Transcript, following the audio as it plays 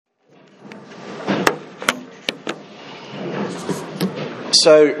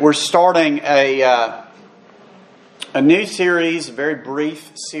So we're starting a new series, a very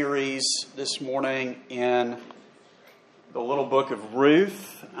brief series this morning in the little book of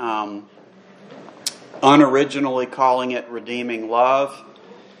Ruth, unoriginally calling it Redeeming Love,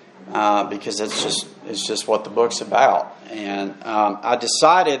 because it's just what the book's about. And I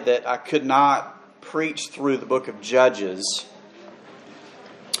decided that I could not preach through the book of Judges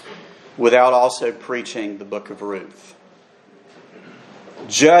without also preaching the book of Ruth.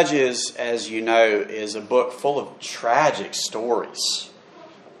 Judges, as you know, is a book full of tragic stories.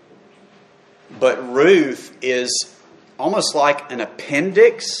 But Ruth is almost like an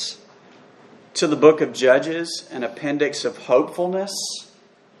appendix to the book of Judges, an appendix of hopefulness.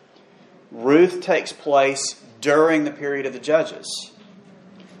 Ruth takes place during the period of the Judges.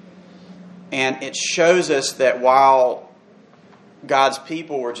 And it shows us that while God's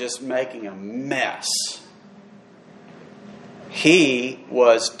people were just making a mess, He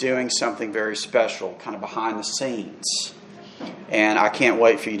was doing something very special, kind of behind the scenes. And I can't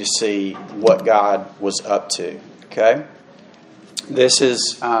wait for you to see what God was up to. Okay? This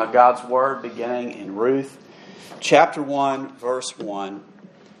is God's Word beginning in Ruth, chapter 1, verse 1.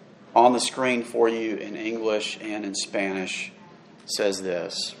 On the screen for you in English and in Spanish says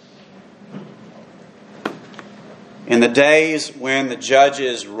this. In the days when the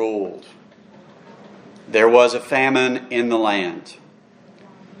judges ruled, there was a famine in the land.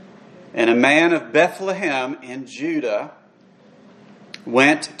 And a man of Bethlehem in Judah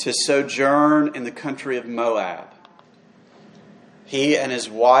went to sojourn in the country of Moab. He and his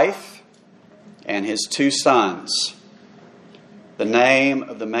wife and his 2 sons. The name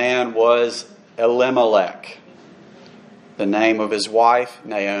of the man was Elimelech. The name of his wife,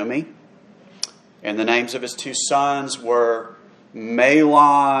 Naomi. And the names of his 2 sons were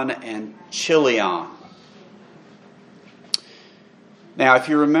Mahlon and Chilion. Now, if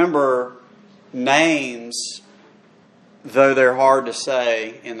you remember, names, though they're hard to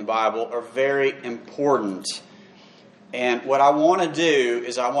say in the Bible, are very important. And what I want to do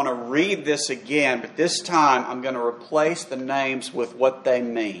is I want to read this again, but this time I'm going to replace the names with what they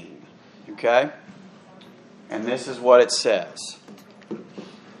mean. Okay? And this is what it says.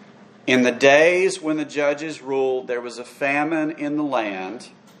 In the days when the judges ruled, there was a famine in the land,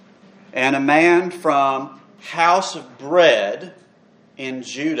 and a man from House of Bread in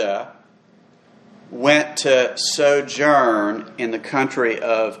Judah went to sojourn in the country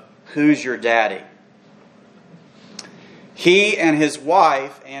of Who's Your Daddy? He and his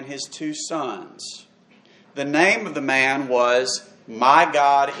wife and his 2 sons. The name of the man was My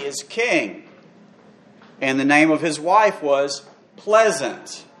God is King. And the name of his wife was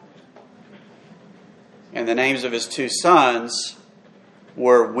Pleasant. And the names of his 2 sons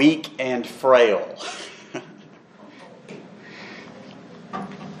were Weak and Frail.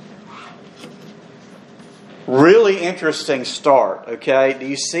 Really interesting start, okay? Do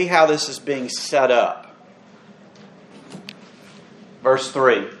you see how this is being set up? Verse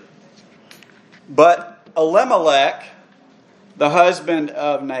 3. But Elimelech, the husband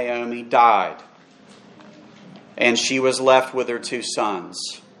of Naomi, died, and she was left with her 2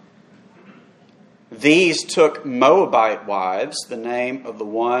 sons. These took Moabite wives. The name of the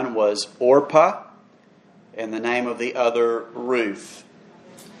one was Orpah, and the name of the other Ruth.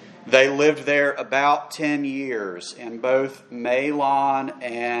 They lived there about 10 years, and both Mahlon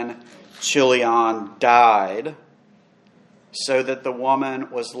and Chilion died, so that the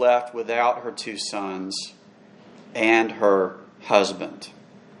woman was left without her 2 sons and her husband.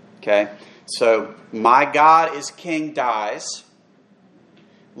 Okay? So, My God is King dies,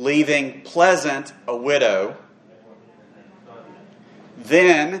 leaving Pleasant a widow.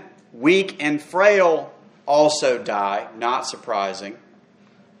 Then, Weak and Frail also die, not surprising.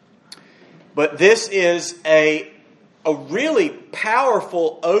 But this is a really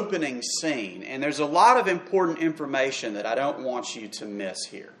powerful opening scene. And there's a lot of important information that I don't want you to miss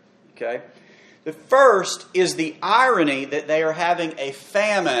here. Okay? The first is the irony that they are having a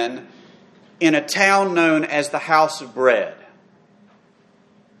famine in a town known as the House of Bread.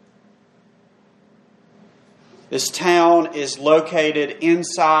 This town is located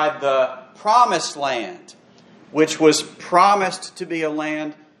inside the Promised Land, which was promised to be a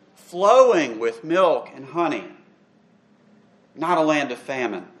land flowing with milk and honey, not a land of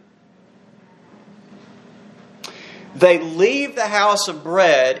famine. They leave the House of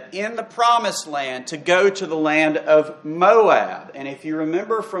Bread in the Promised Land to go to the land of Moab. And if you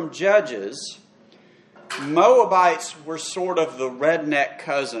remember from Judges, Moabites were sort of the redneck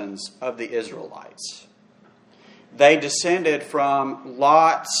cousins of the Israelites. They descended from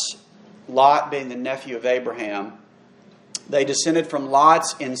Lot being the nephew of Abraham, They descended from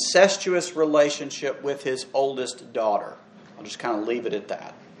Lot's incestuous relationship with his oldest daughter. I'll just kind of leave it at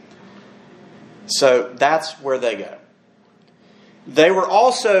that. So that's where they go. They were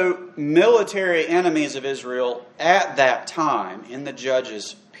also military enemies of Israel at that time in the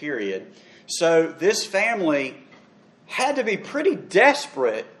Judges period. So this family had to be pretty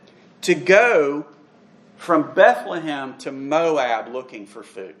desperate to go from Bethlehem to Moab looking for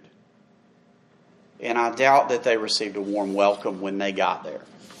food. And I doubt that they received a warm welcome when they got there.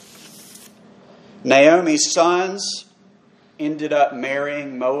 Naomi's sons ended up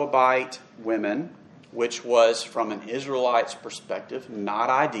marrying Moabite women, which was, from an Israelite's perspective,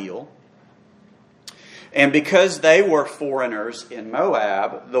 not ideal. And because they were foreigners in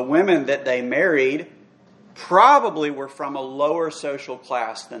Moab, the women that they married probably were from a lower social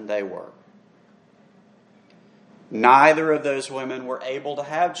class than they were. Neither of those women were able to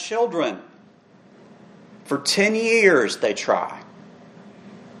have children. For 10 years they tried.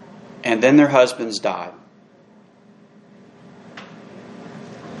 And then their husbands died.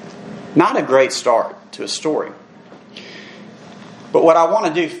 Not a great start to a story. But what I want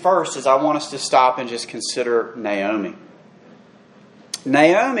to do first is I want us to stop and just consider Naomi.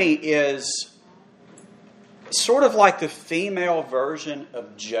 Naomi is sort of like the female version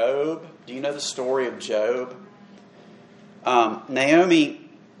of Job. Do you know the story of Job? Naomi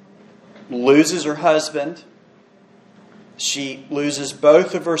loses her husband. She loses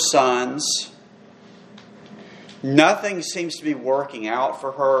both of her sons. Nothing seems to be working out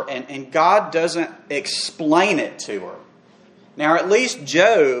for her, and God doesn't explain it to her. Now, at least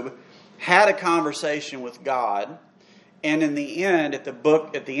Job had a conversation with God, and in the end, at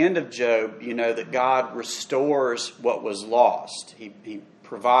the end of Job, you know that God restores what was lost. He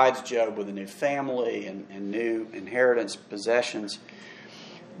provides Job with a new family and new inheritance, possessions.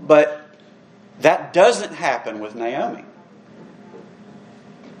 But that doesn't happen with Naomi.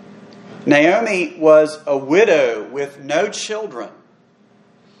 Naomi was a widow with no children,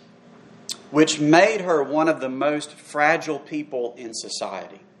 which made her one of the most fragile people in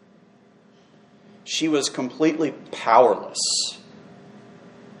society. She was completely powerless,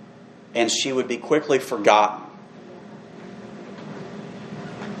 and she would be quickly forgotten.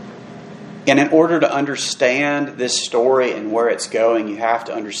 And in order to understand this story and where it's going, you have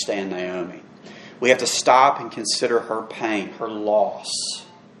to understand Naomi. We have to stop and consider her pain, her loss.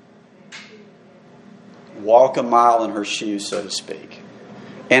 Walk a mile in her shoes, so to speak.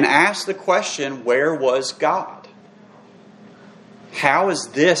 And ask the question, where was God? How is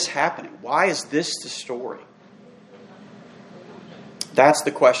this happening? Why is this the story? That's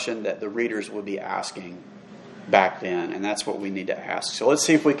the question that the readers would be asking back then, and that's what we need to ask. So let's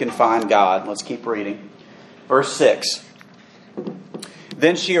see if we can find God. Let's keep reading. Verse 6.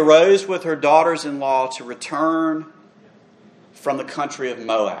 Then she arose with her daughters-in-law to return from the country of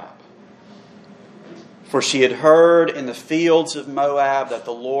Moab. For she had heard in the fields of Moab that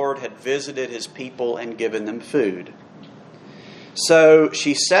the Lord had visited his people and given them food. So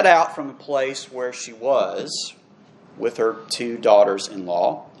she set out from the place where she was with her 2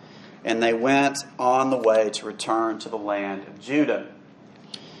 daughters-in-law, and they went on the way to return to the land of Judah.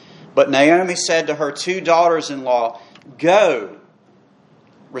 But Naomi said to her 2 daughters-in-law, "Go,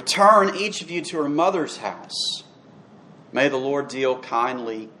 return each of you to her mother's house. May the Lord deal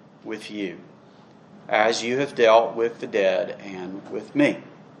kindly with you, as you have dealt with the dead and with me.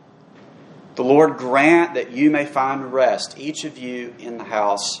 The Lord grant that you may find rest, each of you in the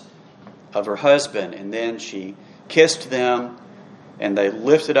house of her husband." And then she kissed them, and they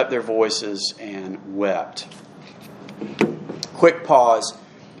lifted up their voices and wept. Quick pause.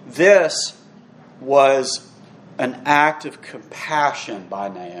 This was an act of compassion by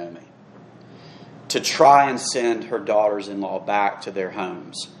Naomi to try and send her daughters-in-law back to their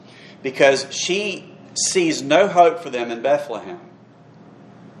homes, because she sees no hope for them in Bethlehem.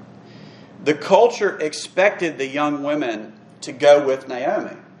 The culture expected the young women to go with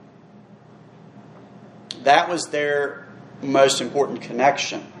Naomi. That was their most important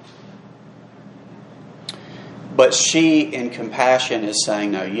connection. But she, in compassion, is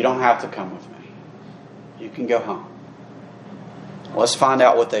saying, "No, you don't have to come with me. You can go home." Let's find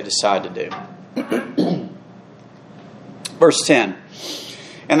out what they decide to do. Verse 10.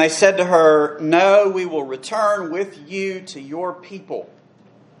 And they said to her, "No, we will return with you to your people."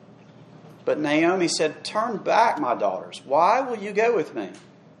 But Naomi said, "Turn back, my daughters. Why will you go with me?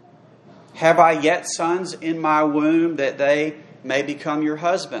 Have I yet sons in my womb that they may become your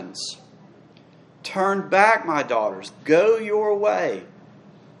husbands? Turn back, my daughters. Go your way.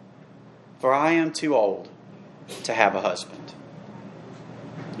 For I am too old to have a husband.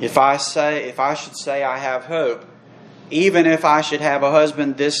 If I should say I have hope, even if I should have a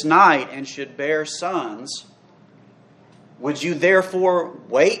husband this night and should bear sons, would you therefore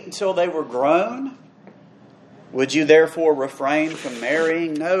wait until they were grown? Would you therefore refrain from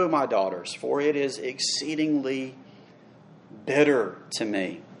marrying? No, my daughters, for it is exceedingly bitter to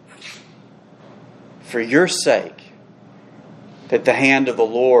me, for your sake, that the hand of the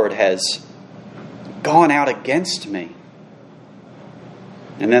Lord has gone out against me.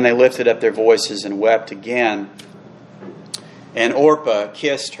 And then they lifted up their voices and wept again. And Orpah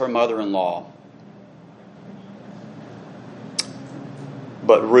kissed her mother-in-law.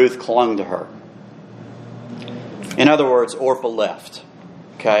 But Ruth clung to her. In other words, Orpah left.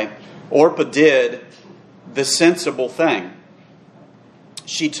 Okay? Orpah did the sensible thing.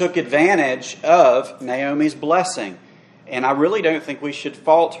 She took advantage of Naomi's blessing. And I really don't think we should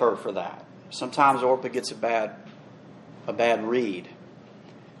fault her for that. Sometimes Orpah gets a bad read.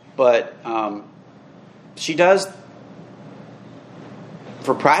 But she does,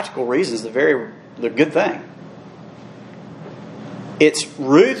 for practical reasons, the good thing. It's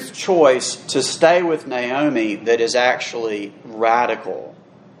Ruth's choice to stay with Naomi that is actually radical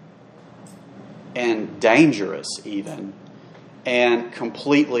and dangerous even, and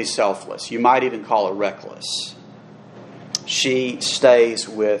completely selfless. You might even call it reckless. She stays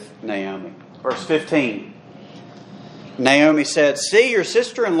with Naomi. Verse 15. Naomi said, "See, your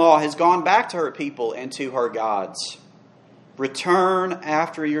sister-in-law has gone back to her people and to her gods. Return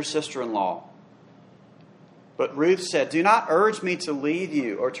after your sister-in-law." But Ruth said, "Do not urge me to leave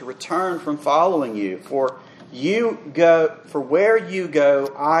you or to return from following you. For where you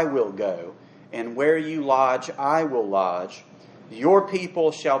go, I will go, and where you lodge, I will lodge. Your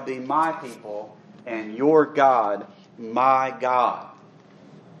people shall be my people, and your God, my God."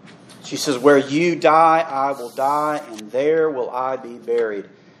 She says, "Where you die, I will die, and there will I be buried.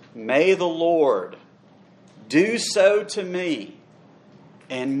 May the Lord do so to me,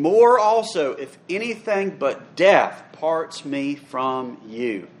 and more also, if anything but death parts me from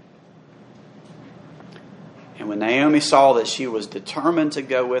you." And when Naomi saw that she was determined to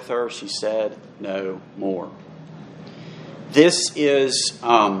go with her, she said no more. This is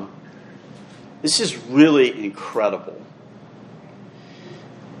really incredible.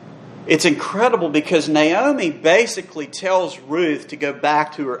 It's incredible because Naomi basically tells Ruth to go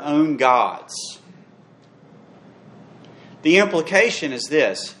back to her own gods. The implication is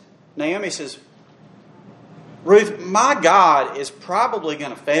this. Naomi says, "Ruth, my God is probably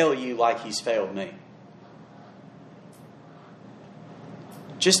going to fail you like he's failed me.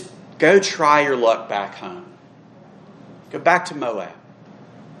 Just go try your luck back home. Go back to Moab."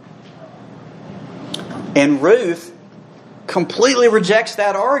 And Ruth completely rejects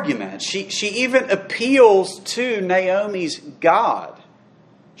that argument. She even appeals to Naomi's God.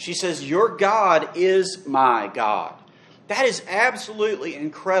 She says, "Your God is my God." That is absolutely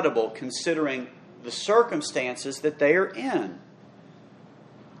incredible considering the circumstances that they are in.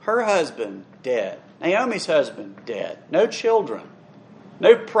 Her husband dead. Naomi's husband dead. No children.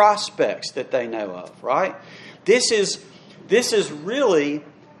 No prospects that they know of, right? This is really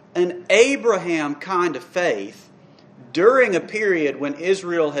an Abraham kind of faith during a period when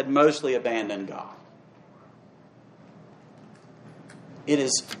Israel had mostly abandoned God. It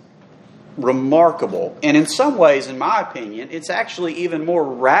is remarkable. And in some ways, in my opinion, it's actually even more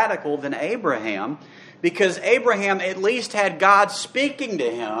radical than Abraham, because Abraham at least had God speaking to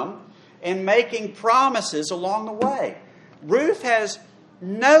him and making promises along the way. Ruth has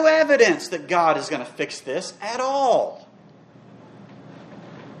no evidence that God is going to fix this at all.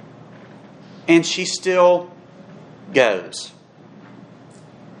 And she still goes.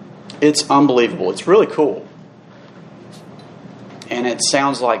 It's unbelievable. It's really cool. And it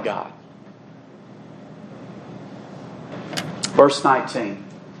sounds like God. Verse 19.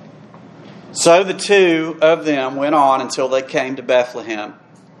 So the two of them went on until they came to Bethlehem.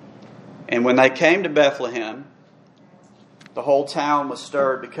 And when they came to Bethlehem, the whole town was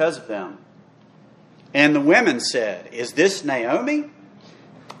stirred because of them. And the women said, "Is this Naomi?"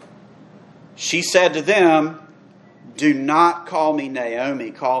 She said to them, "Do not call me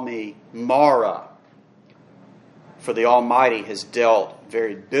Naomi, call me Mara, for the Almighty has dealt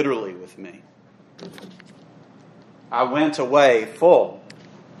very bitterly with me. I went away full,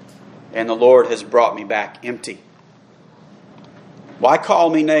 and the Lord has brought me back empty. Why call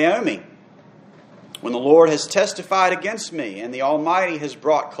me Naomi, when the Lord has testified against me, and the Almighty has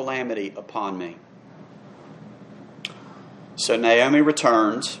brought calamity upon me?" So Naomi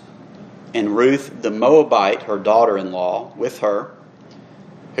returned, and Ruth the Moabite, her daughter-in-law, with her,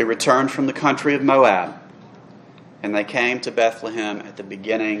 who returned from the country of Moab. And they came to Bethlehem at the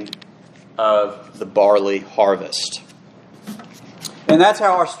beginning of the barley harvest. And that's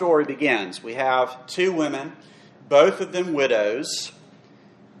how our story begins. We have two women, both of them widows.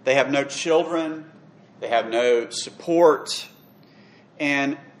 They have no children. They have no support.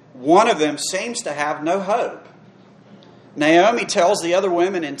 And one of them seems to have no hope. Naomi tells the other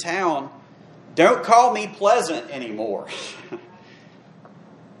women in town, "Don't call me pleasant anymore."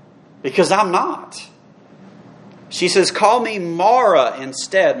 Because I'm not. She says, "Call me Mara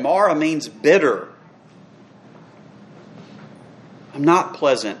instead." Mara means bitter. I'm not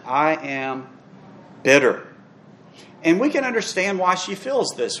pleasant. I am bitter. And we can understand why she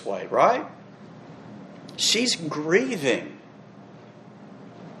feels this way, right? She's grieving.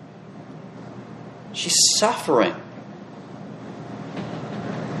 She's suffering.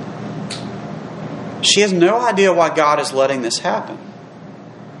 She has no idea why God is letting this happen.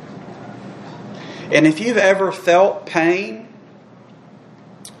 And if you've ever felt pain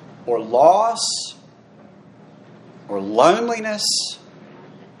or loss or loneliness,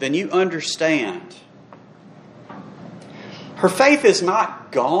 then you understand. Her faith is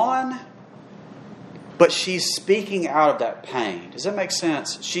not gone, but she's speaking out of that pain. Does that make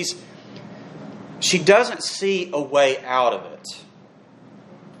sense? She doesn't see a way out of it.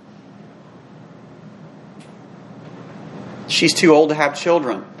 She's too old to have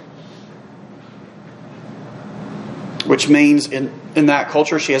children. Which means in that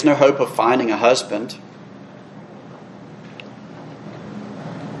culture she has no hope of finding a husband.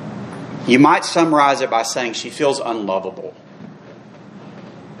 You might summarize it by saying she feels unlovable.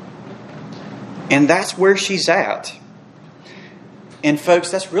 And that's where she's at. And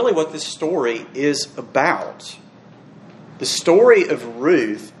folks, that's really what this story is about. The story of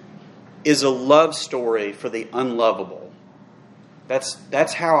Ruth is a love story for the unlovable.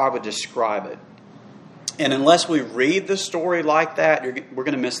 That's how I would describe it. And unless we read the story like that, we're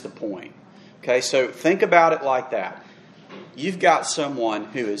going to miss the point. Okay, so think about it like that. You've got someone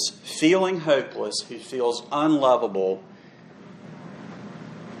who is feeling hopeless, who feels unlovable,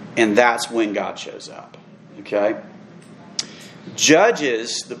 and that's when God shows up. Okay?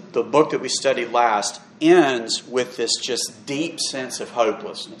 Judges, the book that we studied last, ends with this just deep sense of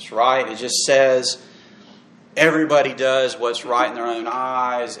hopelessness, right? It just says everybody does what's right in their own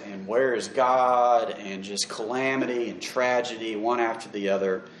eyes, and where is God, and just calamity and tragedy, one after the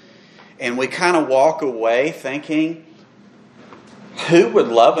other. And we kind of walk away thinking, who would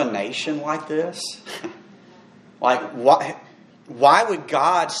love a nation like this? Like, why would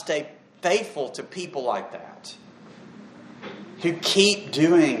God stay faithful to people like that? Who keep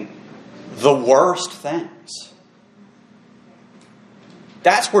doing the worst things?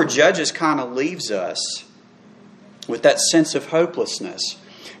 That's where Judges kind of leaves us, with that sense of hopelessness.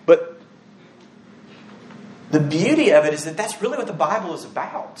 But the beauty of it is that that's really what the Bible is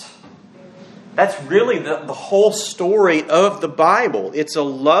about. That's really the whole story of the Bible. It's a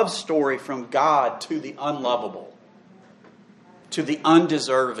love story from God to the unlovable, to the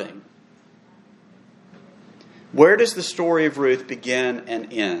undeserving. Where does the story of Ruth begin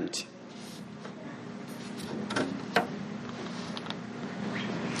and end?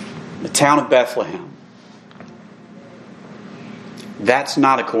 The town of Bethlehem. That's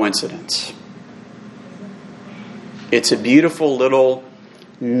not a coincidence. It's a beautiful little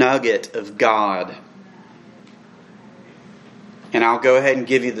nugget of God. And I'll go ahead and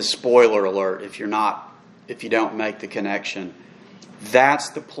give you the spoiler alert if you don't make the connection. That's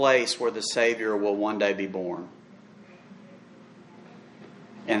the place where the Savior will one day be born.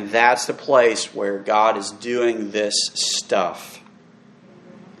 And that's the place where God is doing this stuff.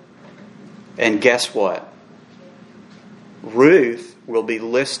 And guess what? Ruth will be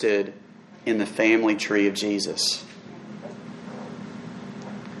listed in the family tree of Jesus.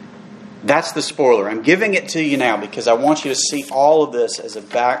 That's the spoiler. I'm giving it to you now because I want you to see all of this as a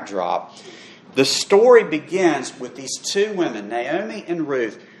backdrop. The story begins with these two women, Naomi and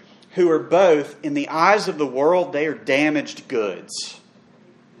Ruth, who are both, in the eyes of the world, they are damaged goods.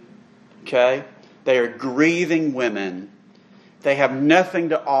 Okay? They are grieving women. They have nothing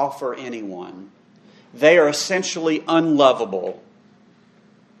to offer anyone. They are essentially unlovable.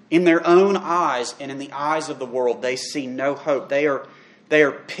 In their own eyes and in the eyes of the world, they see no hope. They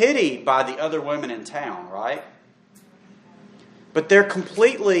are pitied by the other women in town, right? But they're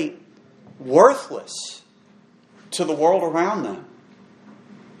completely worthless to the world around them.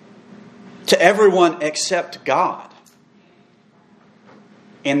 To everyone except God.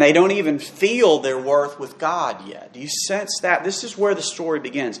 And they don't even feel their worth with God yet. Do you sense that? This is where the story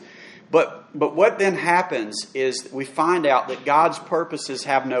begins. But what then happens is we find out that God's purposes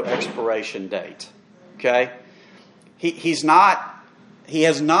have no expiration date. Okay? He's not He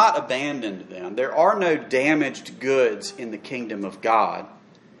has not abandoned them. There are no damaged goods in the kingdom of God.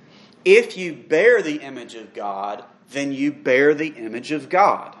 If you bear the image of God, then you bear the image of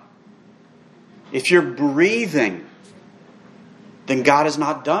God. If you're breathing, then God is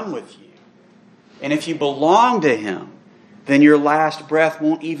not done with you. And if you belong to Him, then your last breath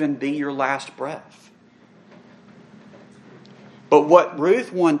won't even be your last breath. But what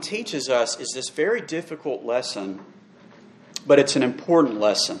Ruth 1 teaches us is this very difficult lesson, but it's an important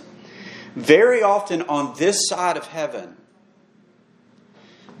lesson. Very often on this side of heaven,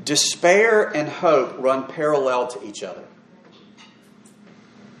 despair and hope run parallel to each other.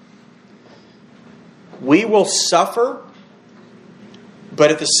 We will suffer, but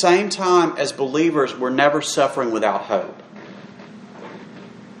at the same time, as believers, we're never suffering without hope.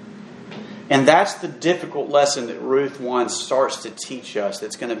 And that's the difficult lesson that Ruth 1 starts to teach us,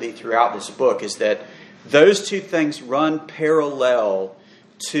 that's going to be throughout this book, is that those two things run parallel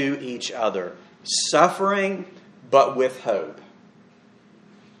to each other. Suffering, but with hope.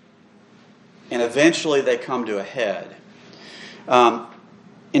 And eventually they come to a head.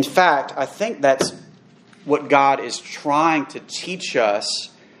 In fact, I think that's what God is trying to teach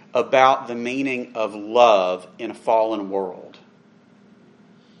us about the meaning of love in a fallen world.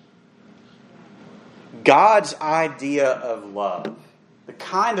 God's idea of love, the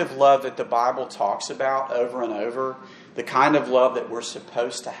kind of love that the Bible talks about over and over, the kind of love that we're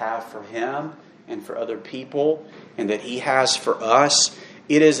supposed to have for Him and for other people, and that He has for us,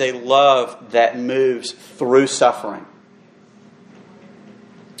 it is a love that moves through suffering.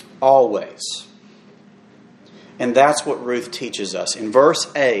 Always. And that's what Ruth teaches us. In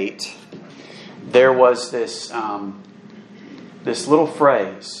verse 8, there was this little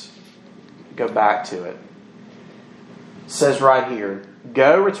phrase. Go back to it. It says right here,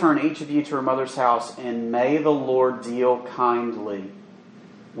 "Go, return each of you to her mother's house, and may the Lord deal kindly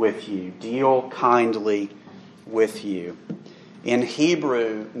with you." Deal kindly with you. In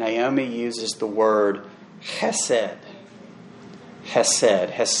Hebrew, Naomi uses the word hesed. Hesed.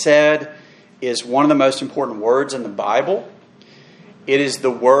 Hesed is one of the most important words in the Bible. It is the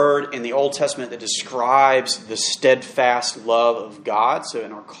word in the Old Testament that describes the steadfast love of God. So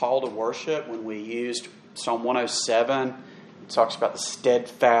in our call to worship, when we used Psalm 107, it talks about the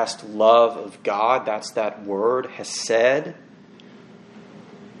steadfast love of God. That's that word, hesed.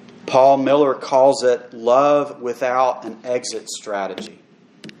 Paul Miller calls it love without an exit strategy.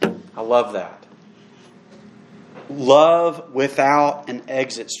 I love that. Love without an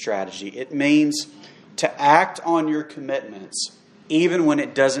exit strategy. It means to act on your commitments even when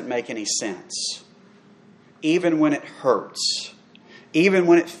it doesn't make any sense. Even when it hurts. Even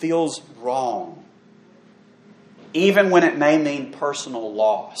when it feels wrong. Even when it may mean personal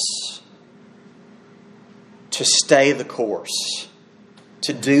loss. To stay the course.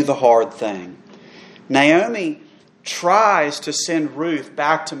 To do the hard thing. Naomi tries to send Ruth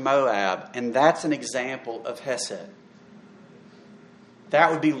back to Moab, and that's an example of hesed.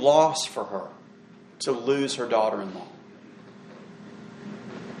 That would be loss for her, to lose her daughter-in-law.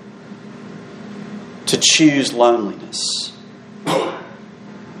 To choose loneliness.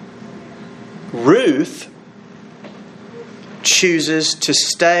 Ruth chooses to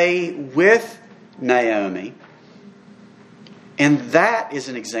stay with Naomi, and that is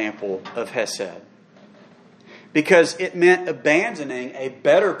an example of hesed. Because it meant abandoning a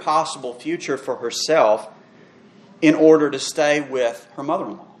better possible future for herself in order to stay with her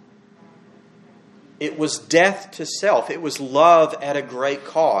mother-in-law. It was death to self. It was love at a great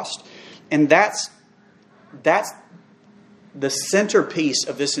cost. And that's the centerpiece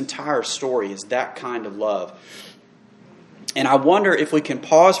of this entire story, is that kind of love. And I wonder if we can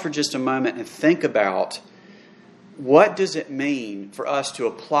pause for just a moment and think about, what does it mean for us to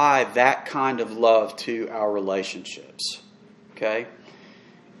apply that kind of love to our relationships? Okay?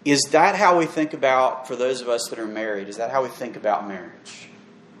 Is that how we think about, for those of us that are married, is that how we think about marriage?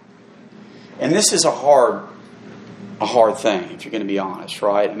 And this is a hard thing, if you're going to be honest,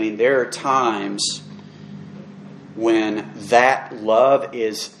 right? I mean, there are times when that love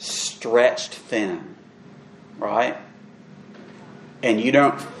is stretched thin, right? And you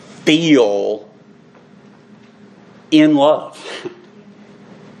don't feel in love.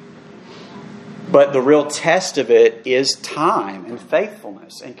 But the real test of it is time and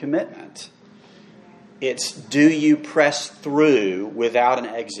faithfulness and commitment. It's, do you press through without an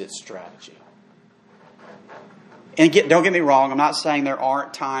exit strategy? And don't get me wrong, I'm not saying there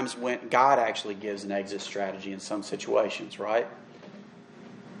aren't times when God actually gives an exit strategy in some situations, right?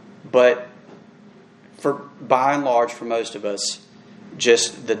 But by and large, for most of us,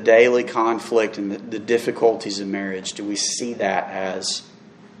 just the daily conflict and the difficulties of marriage, do we see that as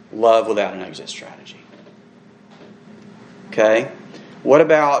love without an exit strategy? Okay? What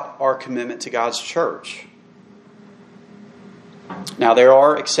about our commitment to God's church? Now, there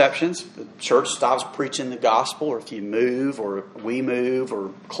are exceptions. The church stops preaching the gospel, or if you move, or we move,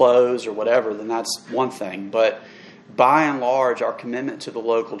 or close, or whatever, then that's one thing. But by and large, our commitment to the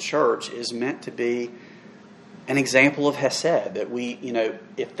local church is meant to be an example of Hesed, that we,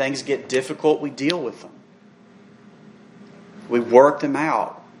 if things get difficult, we deal with them. We work them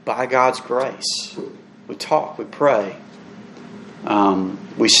out by God's grace. We talk, we pray.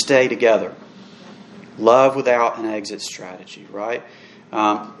 We stay together. Love without an exit strategy, right?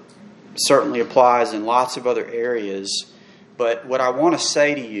 Certainly applies in lots of other areas. But what I want to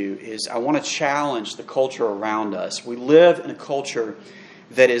say to you is I want to challenge the culture around us. We live in a culture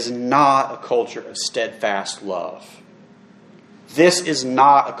that is not a culture of steadfast love. This is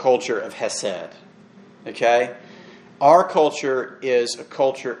not a culture of Hesed. Okay? Our culture is a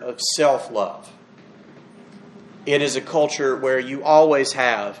culture of self-love. It is a culture where you always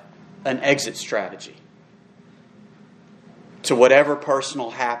have an exit strategy to whatever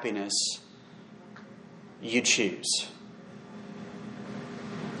personal happiness you choose.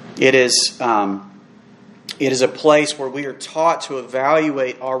 It is a place where we are taught to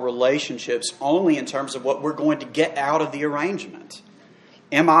evaluate our relationships only in terms of what we're going to get out of the arrangement.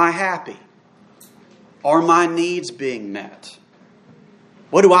 Am I happy? Are my needs being met?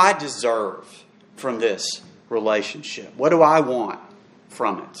 What do I deserve from this relationship? What do I want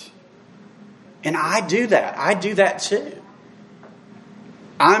from it? And I do that. I do that too.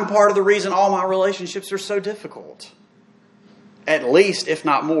 I'm part of the reason all my relationships are so difficult. At least, if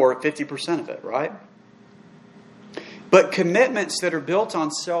not more, 50% of it, right? But commitments that are built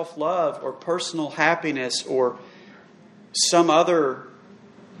on self-love or personal happiness or some other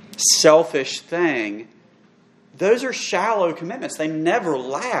selfish thing, those are shallow commitments. They never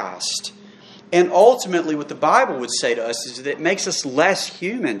last. And ultimately, what the Bible would say to us is that it makes us less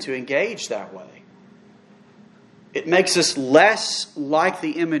human to engage that way. It makes us less like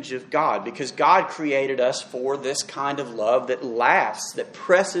the image of God, because God created us for this kind of love that lasts, that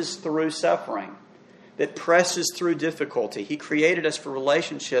presses through suffering, that presses through difficulty. He created us for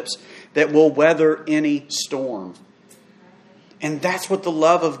relationships that will weather any storm. And that's what the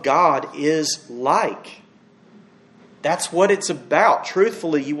love of God is like. That's what it's about.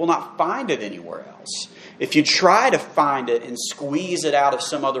 Truthfully, you will not find it anywhere else. If you try to find it and squeeze it out of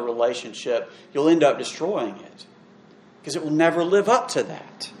some other relationship, you'll end up destroying it. Because it will never live up to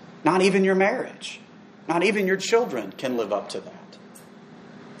that. Not even your marriage. Not even your children can live up to that.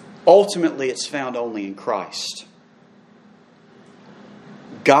 Ultimately, it's found only in Christ.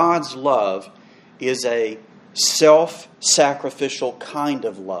 God's love is a self-sacrificial kind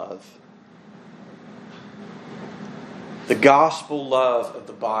of love. The gospel love of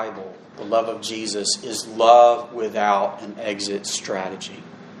the Bible, the love of Jesus, is love without an exit strategy.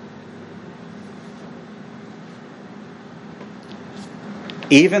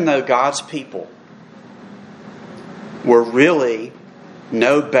 Even though God's people were really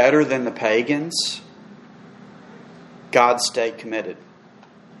no better than the pagans, God stayed committed.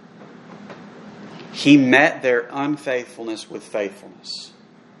 He met their unfaithfulness with faithfulness.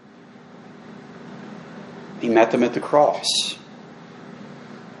 He met them at the cross,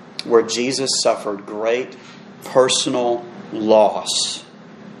 where Jesus suffered great personal loss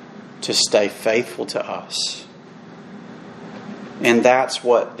to stay faithful to us. And that's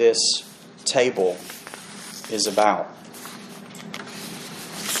what this table is about.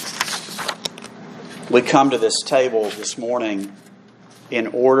 We come to this table this morning in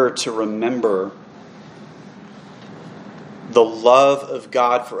order to remember the love of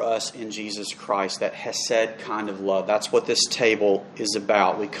God for us in Jesus Christ, that Hesed kind of love. That's what this table is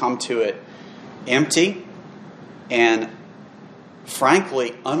about. We come to it empty and,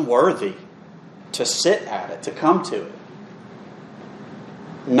 frankly, unworthy to sit at it, to come to it.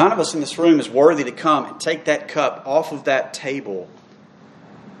 None of us in this room is worthy to come and take that cup off of that table.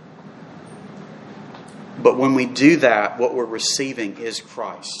 But when we do that, what we're receiving is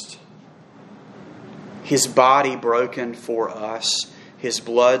Christ. His body broken for us. His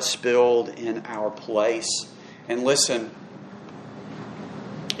blood spilled in our place. And listen,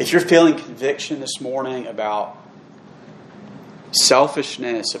 if you're feeling conviction this morning about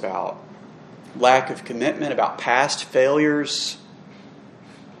selfishness, about lack of commitment, about past failures,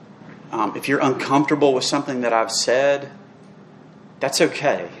 if you're uncomfortable with something that I've said, that's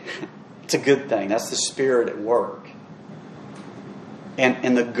okay. It's a good thing. That's the Spirit at work.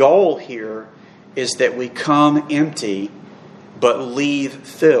 And the goal here is that we come empty but leave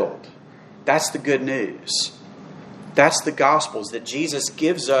filled. That's the good news. That's the Gospels, that Jesus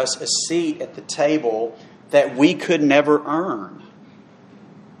gives us a seat at the table that we could never earn.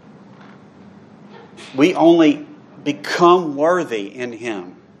 We only become worthy in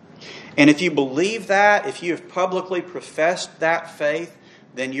Him. And if you believe that, if you have publicly professed that faith,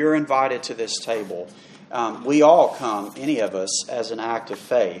 then you're invited to this table. We all come, any of us, as an act of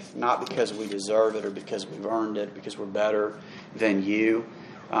faith, not because we deserve it or because we've earned it, because we're better than you.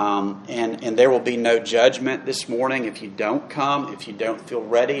 And there will be no judgment this morning if you don't come, if you don't feel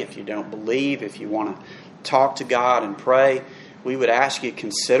ready, if you don't believe, if you want to talk to God and pray. We would ask you to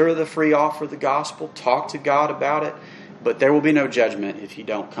consider the free offer of the gospel, talk to God about it, but there will be no judgment if you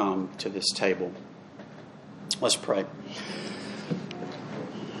don't come to this table. Let's pray.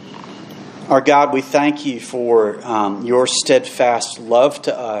 Our God, we thank you for your steadfast love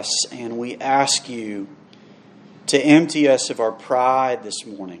to us, and we ask you to empty us of our pride this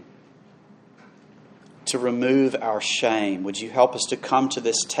morning, to remove our shame. Would you help us to come to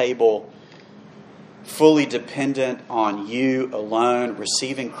this table fully dependent on you alone,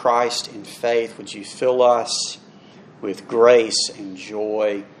 receiving Christ in faith? Would you fill us with grace and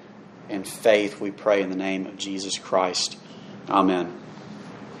joy and faith, we pray in the name of Jesus Christ. Amen.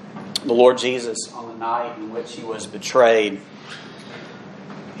 The Lord Jesus, on the night in which He was betrayed,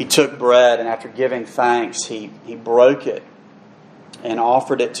 He took bread, and after giving thanks, He broke it and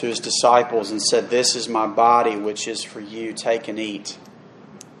offered it to His disciples and said, "This is my body, which is for you. Take and eat.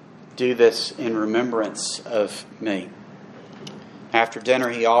 Do this in remembrance of me." After dinner,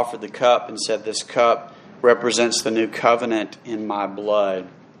 He offered the cup and said, "This cup represents the new covenant in my blood,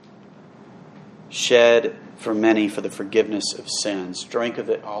 shed for many for the forgiveness of sins. Drink of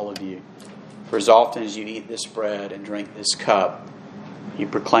it, all of you. For as often as you eat this bread and drink this cup, you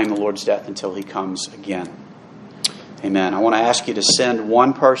proclaim the Lord's death until He comes again." Amen. I want to ask you to send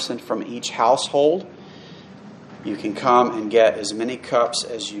one person from each household. You can come and get as many cups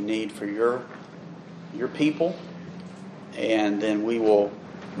as you need for your people, and then we will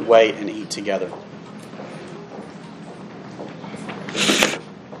wait and eat together.